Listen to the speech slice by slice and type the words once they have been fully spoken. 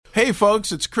Hey,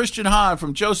 folks, it's Christian Hahn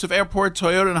from Joseph Airport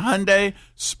Toyota and Hyundai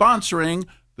sponsoring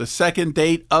the Second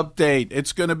Date Update.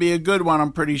 It's going to be a good one,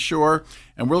 I'm pretty sure.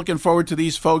 And we're looking forward to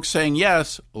these folks saying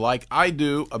yes, like I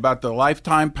do, about the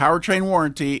lifetime powertrain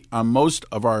warranty on most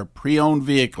of our pre-owned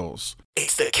vehicles.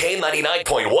 It's the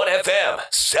K99.1 FM,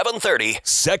 730.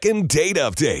 Second Date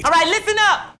Update. All right, listen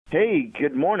up. Hey,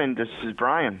 good morning. This is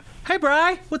Brian. Hey,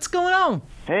 Bri, what's going on?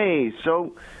 Hey,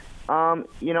 so,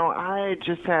 I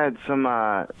just had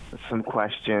some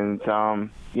questions.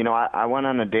 I went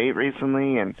on a date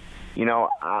recently, and,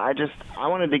 I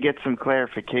wanted to get some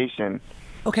clarification.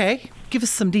 Okay, give us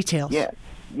some details.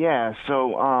 Yeah.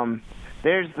 So,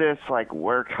 there's this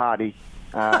work hottie.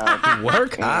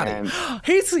 Work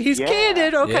hottie. He's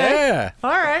candid. Okay. Yeah.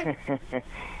 All right.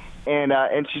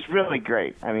 And she's really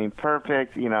great. I mean,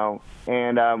 perfect,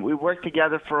 And we worked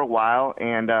together for a while,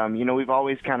 and, we've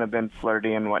always kind of been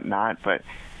flirty and whatnot, but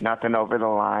nothing over the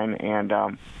line. And,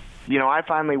 I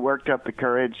finally worked up the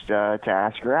courage to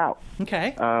ask her out.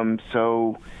 Okay.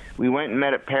 So we went and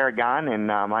met at Paragon in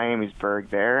Miamisburg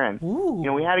there, and,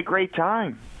 we had a great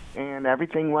time. And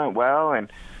everything went well,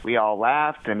 and we all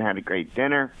laughed and had a great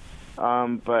dinner.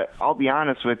 But I'll be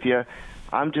honest with you,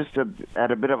 I'm just at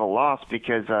a bit of a loss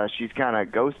because she's kind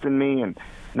of ghosting me and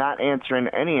not answering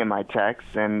any of my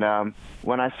texts. And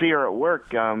when I see her at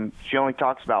work, she only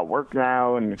talks about work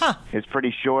now and is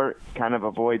pretty short, kind of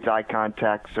avoids eye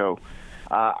contact. So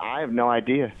I have no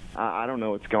idea. I don't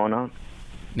know what's going on.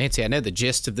 Nancy, I know the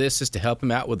gist of this is to help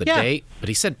him out with a date, but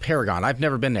he said Paragon. I've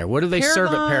never been there. What do they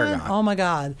serve at Paragon? Oh, my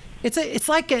God. It's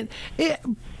like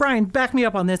Brian, back me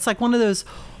up on this. It's like one of those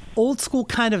old school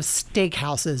kind of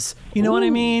steakhouses. You know what I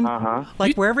mean? Uh-huh.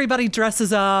 Like where everybody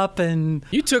dresses up and...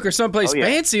 You took her someplace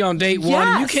fancy on date one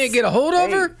and you can't get a hold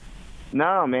of her?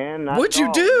 No, man. Not What'd at you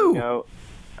all. do?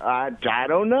 I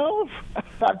don't know.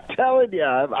 I'm telling you,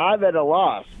 I'm at a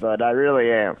loss, but I really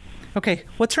am. Okay,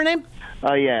 what's her name?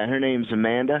 Oh, yeah, her name's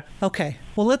Amanda. Okay,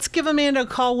 well, let's give Amanda a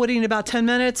call, Woody, in about 10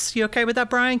 minutes. You okay with that,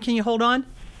 Brian? Can you hold on?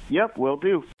 Yep, will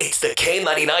do. It's the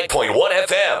K99.1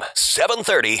 FM,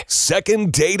 730.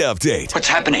 Second Date Update. What's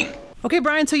happening? Okay,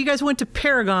 Brian, so you guys went to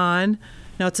Paragon.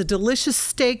 Now, it's a delicious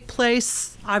steak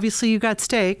place. Obviously, you got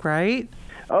steak, right?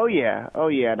 Oh, yeah.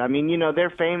 I mean, they're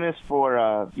famous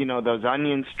for, those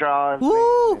onion straws.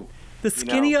 Ooh, the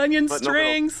skinny onion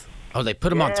strings. Oh, they put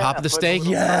them on top of the steak?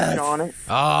 Yes. On it.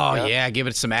 Oh, yeah, give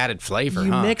it some added flavor,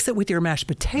 You mix it with your mashed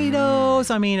potatoes.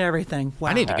 I mean, everything.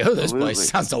 Wow. I need to go to this place.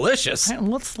 Sounds delicious.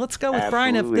 Let's go with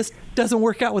Brian if this doesn't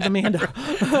work out with Amanda.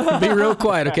 Be real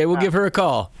quiet, okay? We'll give her a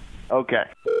call. Okay.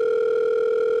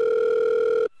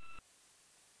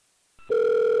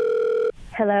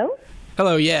 Hello?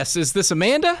 Hello, yes. Is this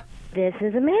Amanda? This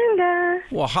is Amanda.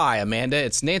 Well, hi, Amanda.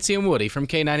 It's Nancy and Woody from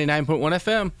K99.1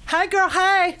 FM. Hi, girl.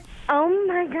 Hi. Oh,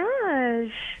 my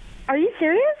gosh. Are you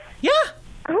serious? Yeah.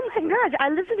 Oh, my gosh. I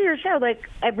listen to your show,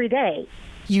 every day.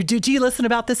 You do? Do you listen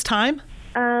about this time?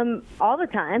 All the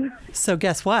time. So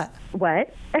guess what?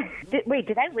 What? Wait,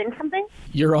 did I win something?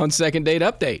 You're on Second Date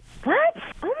Update. What?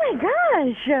 Oh, my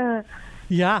gosh.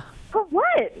 Yeah. For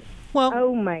what? Well,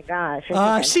 oh, my gosh.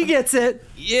 She gets it.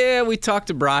 Yeah, we talked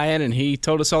to Brian, and he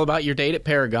told us all about your date at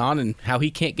Paragon and how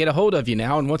he can't get a hold of you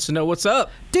now and wants to know what's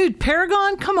up. Dude,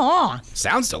 Paragon, come on.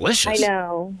 Sounds delicious.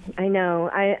 I know.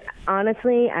 I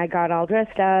honestly, I got all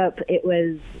dressed up. It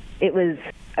was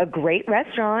a great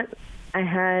restaurant. I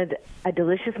had a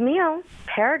delicious meal.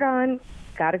 Paragon,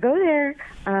 gotta go there.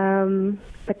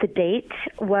 But the date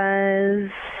was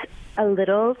a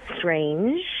little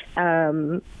strange.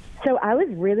 So I was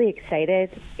really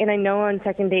excited, and I know on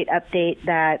Second Date Update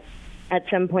that at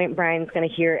some point Brian's going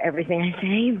to hear everything I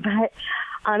say, but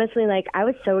honestly, I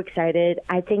was so excited.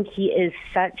 I think he is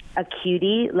such a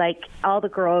cutie. All the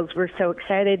girls were so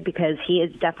excited because he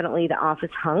is definitely the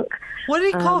office hunk. What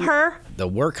did he call her? The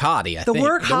work hottie, I think. The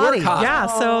work hottie, yeah,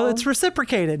 so it's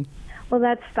reciprocated. Well,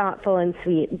 that's thoughtful and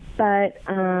sweet, but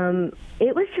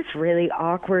it was just really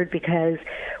awkward because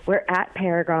we're at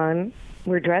Paragon.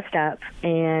 We're dressed up,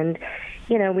 and,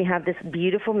 we have this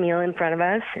beautiful meal in front of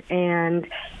us, and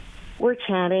we're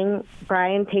chatting.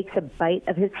 Brian takes a bite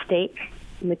of his steak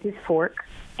with his fork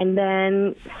and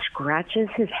then scratches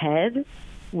his head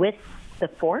with the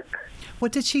fork.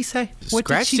 What did she say?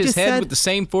 Scratched his head with the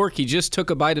same fork he just took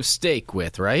a bite of steak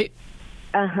with, right?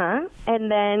 Uh-huh.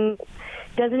 And then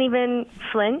doesn't even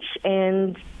flinch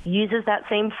and uses that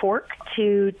same fork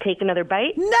to take another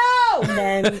bite. No!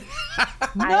 And then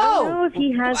I don't know if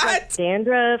he has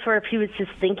dandruff or if he was just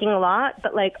thinking a lot,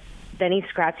 but then he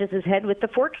scratches his head with the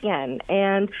fork again.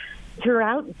 And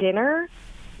throughout dinner,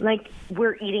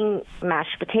 we're eating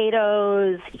mashed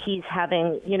potatoes. He's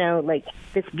having,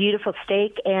 this beautiful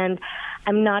steak. And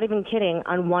I'm not even kidding.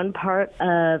 On one part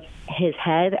of his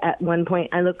head, at one point,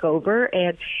 I look over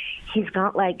and he's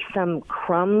got like some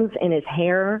crumbs in his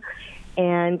hair,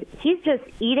 and he's just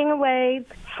eating away.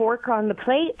 Fork on the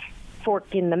plate, fork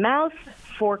in the mouth,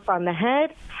 fork on the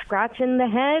head, scratching the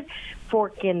head,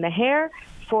 fork in the hair,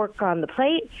 fork on the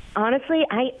plate. Honestly,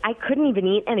 I couldn't even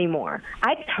eat anymore.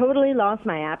 I totally lost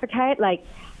my appetite. Like,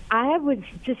 I was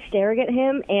just staring at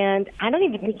him, and I don't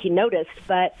even think he noticed,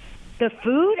 but the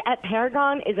food at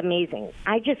Paragon is amazing.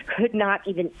 I just could not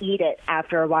even eat it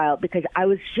after a while because I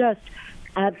was just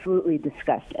absolutely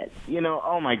disgusted.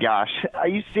 Oh my gosh. Are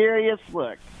you serious?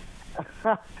 Look.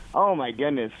 Oh my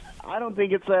goodness. I don't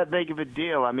think it's that big of a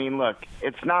deal. I mean, look,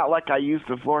 it's not like I used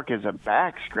the fork as a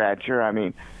back scratcher. I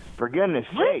mean, for goodness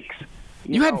sakes.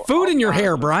 You had food in your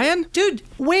hair, Brian. Dude,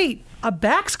 wait, a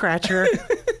back scratcher?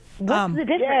 What's the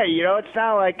difference? Yeah, it's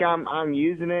not like I'm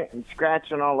using it and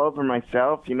scratching all over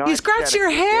myself. You scratched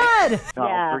your head. Oh,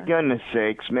 Yeah. for goodness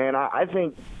sakes, man. I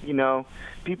think,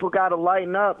 people got to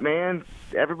lighten up, man.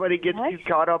 Everybody gets too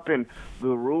caught up in the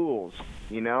rules.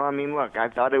 I mean, look, I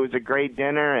thought it was a great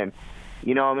dinner, and,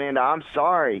 Amanda, I'm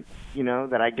sorry,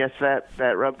 that I guess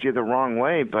that rubbed you the wrong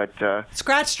way, but...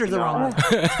 Scratched her the wrong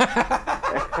way.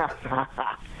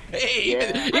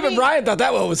 Hey, even Brian thought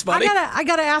that one was funny. I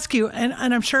gotta ask you, and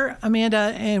I'm sure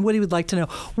Amanda and Woody would like to know,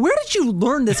 where did you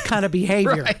learn this kind of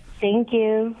behavior? Right. Thank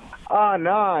you. Oh,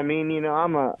 no, I mean,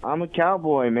 I'm a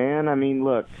cowboy, man. I mean,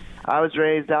 look, I was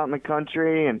raised out in the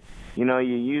country, and, you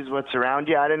use what's around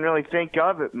you. I didn't really think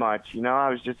of it much. I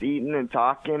was just eating and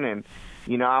talking, and,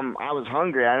 I was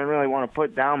hungry. I didn't really want to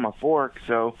put down my fork,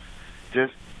 so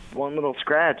just one little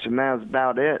scratch, and that was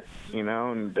about it,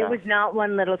 And, It was not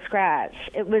one little scratch.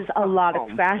 It was a lot of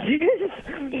scratches.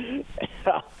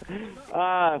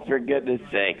 For goodness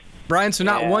sakes. Brian, so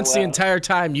not once the entire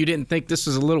time you didn't think this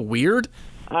was a little weird?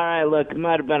 All right, look, it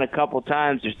might have been a couple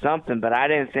times or something, but I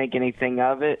didn't think anything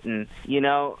of it. And,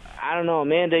 I don't know,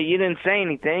 Amanda, you didn't say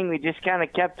anything. We just kind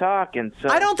of kept talking. So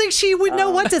I don't think she would know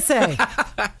what to say.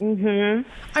 Mm-hmm.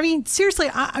 I mean, seriously,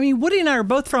 I mean, Woody and I are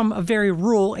both from a very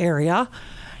rural area.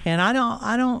 And I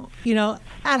don't,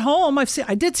 at home, I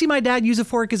did see my dad use a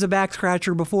fork as a back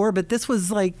scratcher before, but this was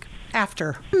like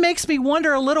after. It makes me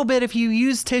wonder a little bit if you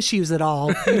use tissues at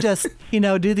all. You just,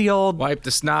 do the old... Wipe the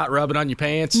snot, rub it on your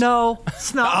pants? No,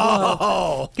 snot.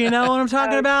 Oh. You know what I'm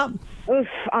talking about? Oof,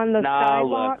 on the No,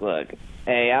 sidewalk. look.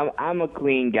 Hey, I'm a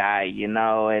clean guy,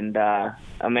 and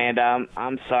Amanda,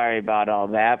 I'm sorry about all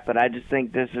that, but I just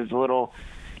think this is a little,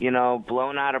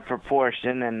 blown out of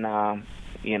proportion, and I'm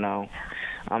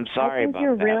sorry I think about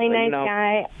you're a that. really but, nice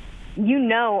guy.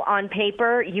 On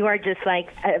paper, you are just like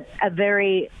a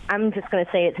very, I'm just going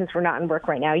to say it since we're not in work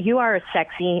right now, you are a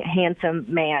sexy, handsome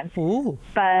man. Ooh.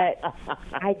 But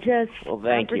I just, Well,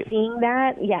 thank after you. seeing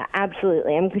that, yeah,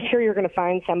 absolutely. I'm sure you're going to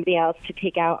find somebody else to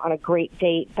take out on a great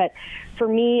date. But for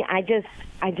me, I just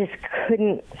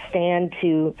couldn't stand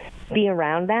to be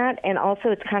around that. And also,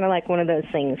 it's kind of like one of those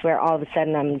things where all of a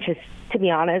sudden I'm just, to be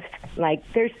honest, like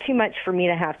there's too much for me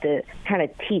to have to kind of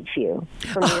teach you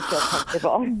for me to feel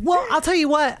comfortable. Well, I'll tell you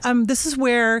what. This is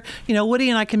where Woody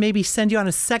and I can maybe send you on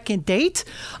a second date.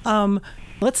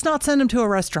 Let's not send him to a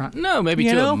restaurant. No, maybe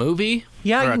You to know? a movie?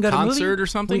 Yeah, or you can a go to a concert movie. or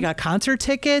something? We got concert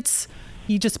tickets.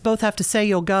 You just both have to say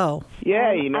you'll go.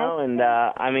 Yeah, and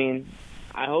I mean,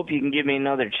 I hope you can give me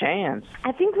another chance.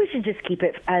 I think we should just keep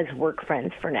it as work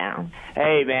friends for now.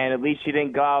 Hey, man, at least you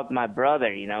didn't go out with my brother.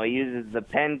 He uses the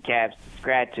pen caps to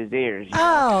scratch his ears.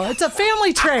 Oh, it's a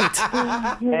family trait.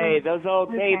 Hey, those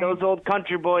old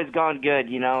country boys gone good.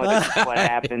 That's what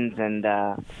happens, and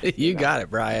You got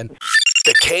it, Brian.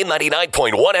 The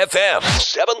K99.1 FM,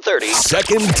 730.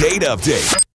 Second date update.